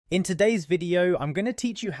In today's video, I'm going to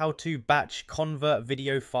teach you how to batch convert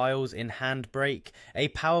video files in Handbrake, a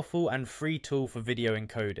powerful and free tool for video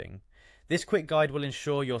encoding. This quick guide will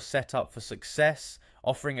ensure you're set up for success,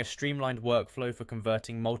 offering a streamlined workflow for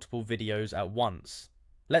converting multiple videos at once.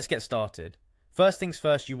 Let's get started. First things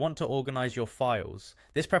first, you want to organize your files.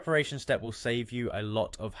 This preparation step will save you a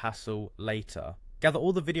lot of hassle later. Gather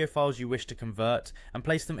all the video files you wish to convert and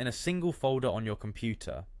place them in a single folder on your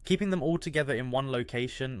computer. Keeping them all together in one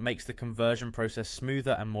location makes the conversion process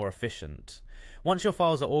smoother and more efficient. Once your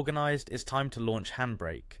files are organized, it's time to launch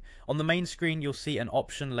Handbrake. On the main screen, you'll see an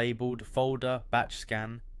option labeled Folder Batch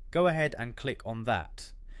Scan. Go ahead and click on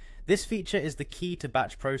that. This feature is the key to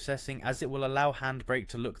batch processing, as it will allow Handbrake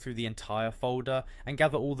to look through the entire folder and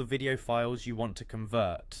gather all the video files you want to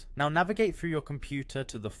convert. Now navigate through your computer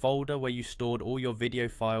to the folder where you stored all your video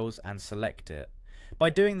files and select it.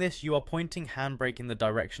 By doing this, you are pointing Handbrake in the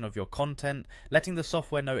direction of your content, letting the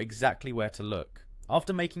software know exactly where to look.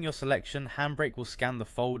 After making your selection, Handbrake will scan the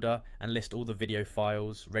folder and list all the video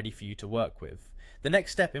files ready for you to work with. The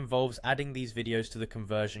next step involves adding these videos to the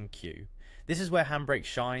conversion queue. This is where Handbrake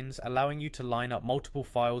shines, allowing you to line up multiple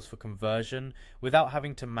files for conversion without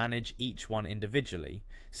having to manage each one individually.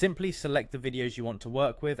 Simply select the videos you want to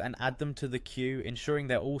work with and add them to the queue, ensuring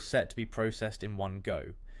they're all set to be processed in one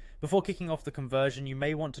go. Before kicking off the conversion, you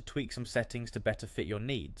may want to tweak some settings to better fit your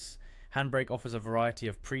needs. Handbrake offers a variety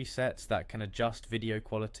of presets that can adjust video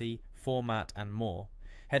quality, format, and more.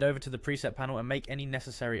 Head over to the preset panel and make any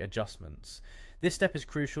necessary adjustments. This step is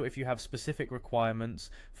crucial if you have specific requirements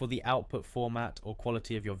for the output format or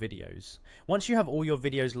quality of your videos. Once you have all your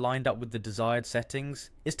videos lined up with the desired settings,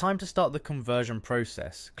 it's time to start the conversion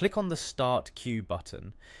process. Click on the Start Queue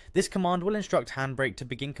button. This command will instruct Handbrake to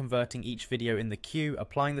begin converting each video in the queue,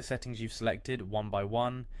 applying the settings you've selected one by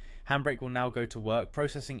one. Handbrake will now go to work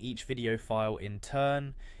processing each video file in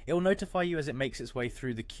turn. It will notify you as it makes its way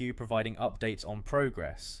through the queue, providing updates on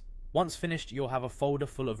progress. Once finished, you'll have a folder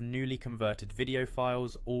full of newly converted video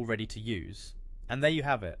files all ready to use. And there you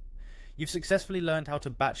have it. You've successfully learned how to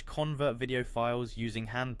batch convert video files using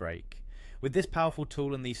Handbrake. With this powerful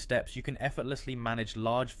tool and these steps, you can effortlessly manage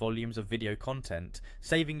large volumes of video content,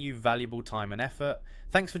 saving you valuable time and effort.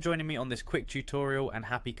 Thanks for joining me on this quick tutorial, and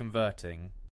happy converting.